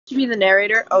To be the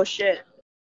narrator? Oh shit.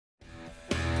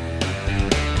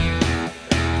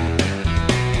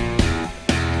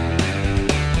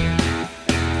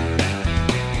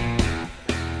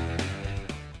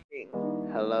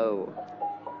 Hello,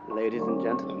 ladies and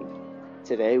gentlemen.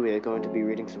 Today we are going to be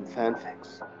reading some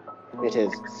fanfics. It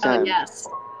is S.i.m.p. Yes.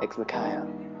 X Mikael,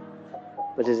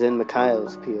 but is in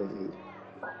Mikael's POV.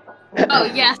 Oh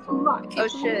yes. Oh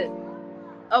shit.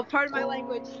 Oh, pardon my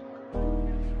language.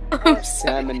 I'm sorry.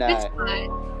 Sam and It's I. fine.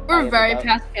 We're very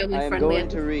past family I am friendly. going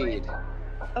to read.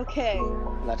 Okay.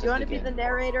 Let You us want to be begin. the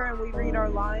narrator and we read our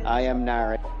lines? I am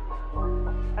narrator.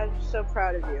 I'm so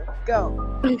proud of you.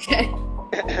 Go. Okay.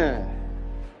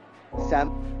 Sam.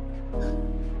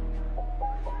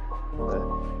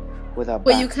 With our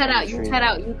Wait, you backs cut on out. the You tree. cut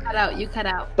out. You cut out. You cut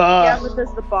out. Yeah, but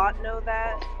does the bot know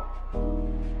that?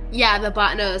 Yeah, the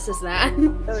bot notices that.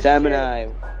 Oh, Sam shit. and I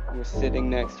were sitting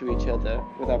next to each other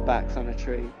with our backs on a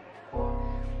tree.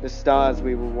 The stars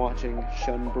we were watching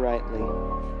shone brightly.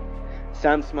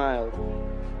 Sam smiled.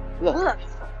 Look,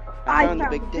 I found the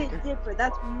Big Dipper.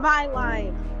 That's my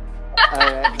line.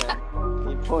 Alright then.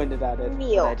 He pointed at it,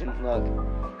 Neil. but I didn't look.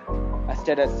 I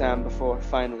stared at Sam before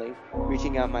finally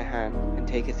reaching out my hand and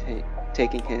taking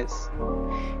his.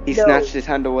 He No. snatched his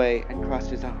hand away and crossed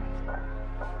his arms.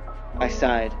 I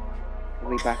sighed and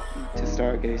we back to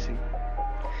stargazing.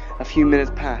 A few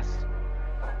minutes passed.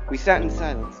 We sat in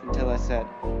silence until I said,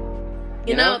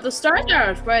 You know, the stars are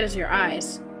as bright as your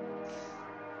eyes.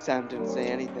 Sam didn't say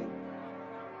anything,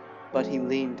 but he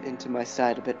leaned into my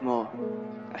side a bit more.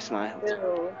 I smiled.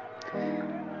 Ew.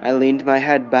 I leaned my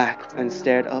head back and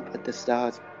stared up at the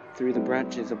stars through the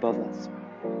branches above us.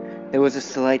 There was a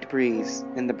slight breeze,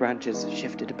 and the branches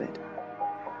shifted a bit.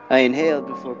 I inhaled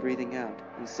before breathing out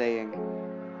and saying,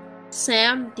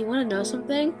 Sam, do you want to know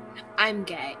something? I'm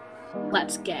gay.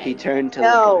 Let's He gay. turned to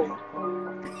No. look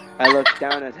at me. I looked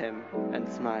down at him and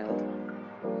smiled.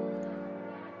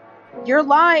 Your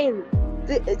line.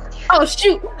 Oh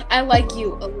shoot! I like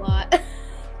you a lot.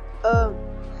 Um.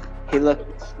 He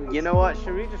looked. You know what?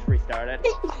 Should we just restart it?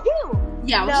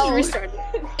 Yeah, No. we'll just restart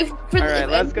it. Alright,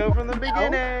 let's go from the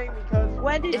beginning because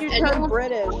When did If you turn anyone-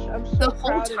 British? I'm so The whole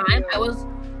proud of time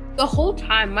you. the whole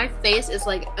time my face is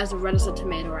like as red as a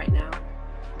tomato right now.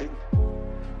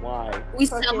 why? We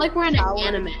Fucking sound like we're in an coward.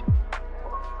 anime.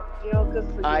 You know, good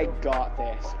for you. I got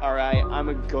this. Alright, I'm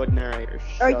a good narrator.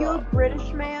 Are Shut you a up.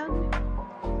 British man?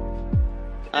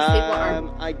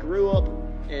 I grew up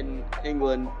in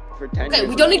England for 10 years. Okay,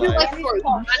 we don't of need your my life life. story. We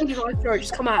don't need your life story.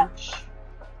 Just come on.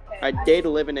 I did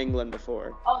live in England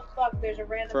before. Oh fuck! There's a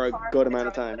random For a car good coming amount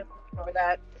of around. time. Over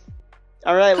that.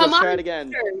 Alright, Come let's on. try it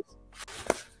again.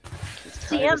 Let's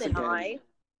try Sam this and again. I.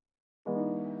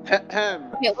 Ahem.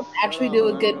 Okay, let's actually do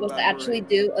a good. Let's actually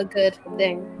do a good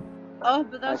thing. Oh,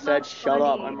 but I that's said not shut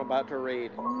up, funny. I'm about to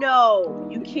read. No,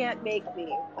 you can't make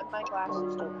me. But my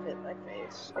glasses don't fit my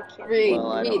face. I can't. Read.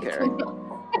 Well, I don't read.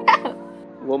 care.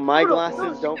 Well, my Bro, glasses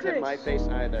no, don't fit Chris. my face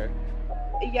either.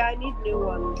 Yeah, I need new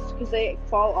ones because they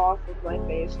fall off of my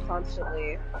face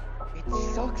constantly. It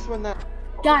sucks when that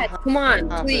Guys, come on,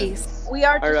 happens. please. We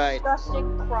are Alright.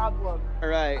 discussing problem.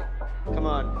 Alright, come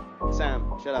on.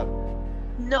 Sam, shut up.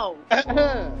 No.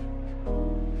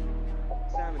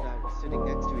 Sam and I were sitting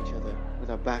next to each other with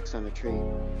our backs on a tree.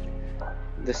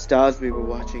 The stars we were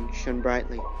watching shone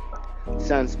brightly.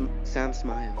 Sam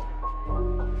smiled.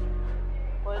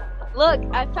 What? Look,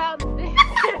 I found this.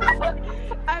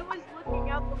 I was looking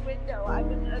out the window.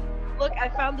 Look, I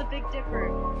found the Big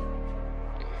Dipper.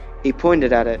 He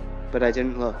pointed at it, but I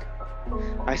didn't look.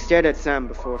 I stared at Sam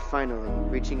before finally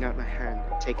reaching out my hand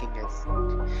and taking his.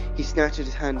 He snatched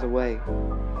his hands away.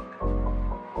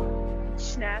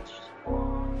 Snatched.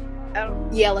 I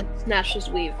don't. Yeah, like snatch his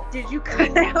weave. Did you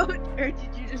cut out or did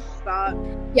you just stop?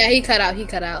 Yeah, he cut out. He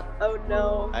cut out. Oh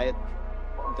no. I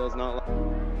does not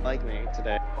like me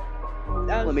today.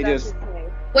 That was Let me that's just- okay.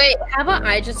 Wait, how about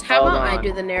I just? How Hold about I on.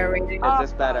 do the narrating? Is Oh,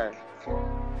 this better?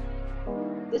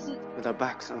 This is. With our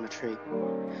backs on a tree.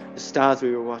 The stars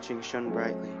we were watching shone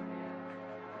brightly.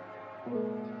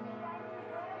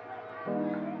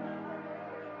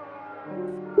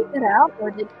 Cut out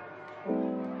or did?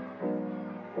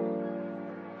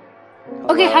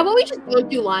 Okay, how about we just go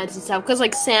through lines and stuff? Cause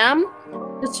like Sam,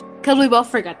 cause we both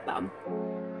forget them.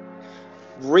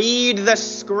 Read the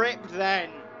script then.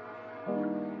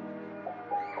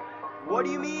 What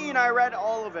do you mean I read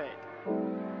all of it?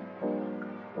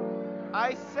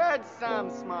 I said Sam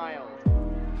smiled.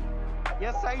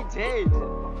 Yes, I did.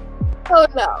 Oh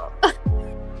no.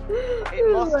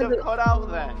 It must have cut out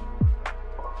then.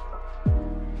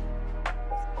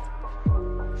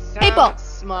 Sam People.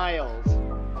 smiled.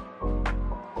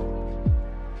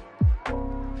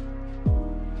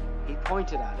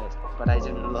 pointed at it, but I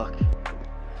didn't look.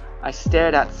 I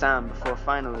stared at Sam before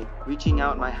finally reaching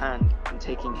out my hand and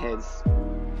taking his.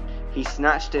 He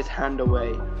snatched his hand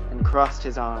away and crossed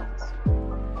his arms.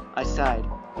 I sighed,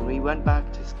 and we went back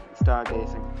to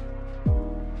stargazing.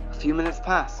 A few minutes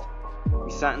passed.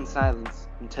 We sat in silence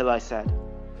until I said,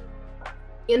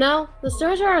 You know, the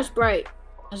stars are as bright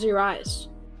as your eyes.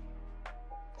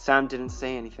 Sam didn't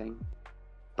say anything,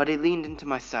 but he leaned into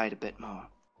my side a bit more.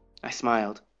 I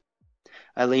smiled.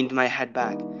 I leaned my head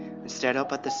back and stared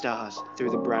up at the stars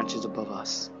through the branches above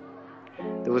us.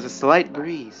 There was a slight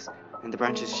breeze, and the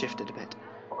branches shifted a bit.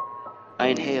 I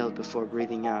inhaled before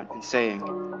breathing out and saying,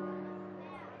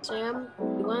 Sam,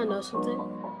 you wanna know something?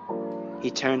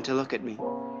 He turned to look at me.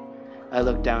 I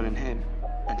looked down at him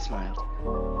and smiled.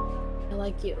 I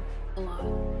like you a lot.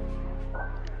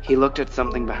 He looked at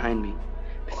something behind me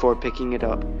before picking it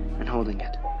up and holding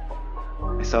it.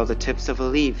 I saw the tips of a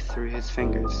leaf through his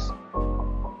fingers.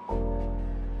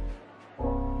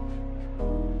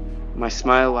 My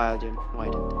smile widened,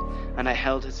 and I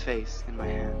held his face in my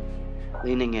hand,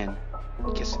 leaning in,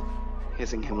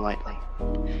 kissing him lightly.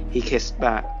 He kissed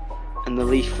back, and the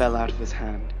leaf fell out of his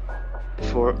hand,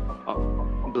 before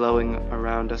blowing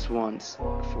around us once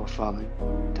before falling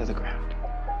to the ground.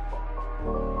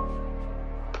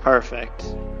 Perfect.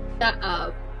 Shut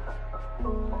up.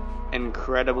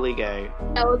 Incredibly gay.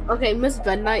 Okay, Miss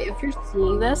Bednight, if you're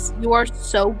seeing this, you are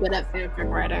so good at fanfic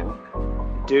writing.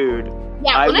 Dude,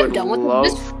 yeah, I when I'm would done with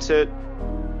love to,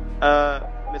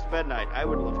 Miss Bednight, I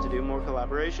would love to do more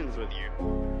collaborations with you.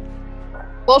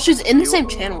 Well, she's in the same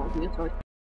channel with you, so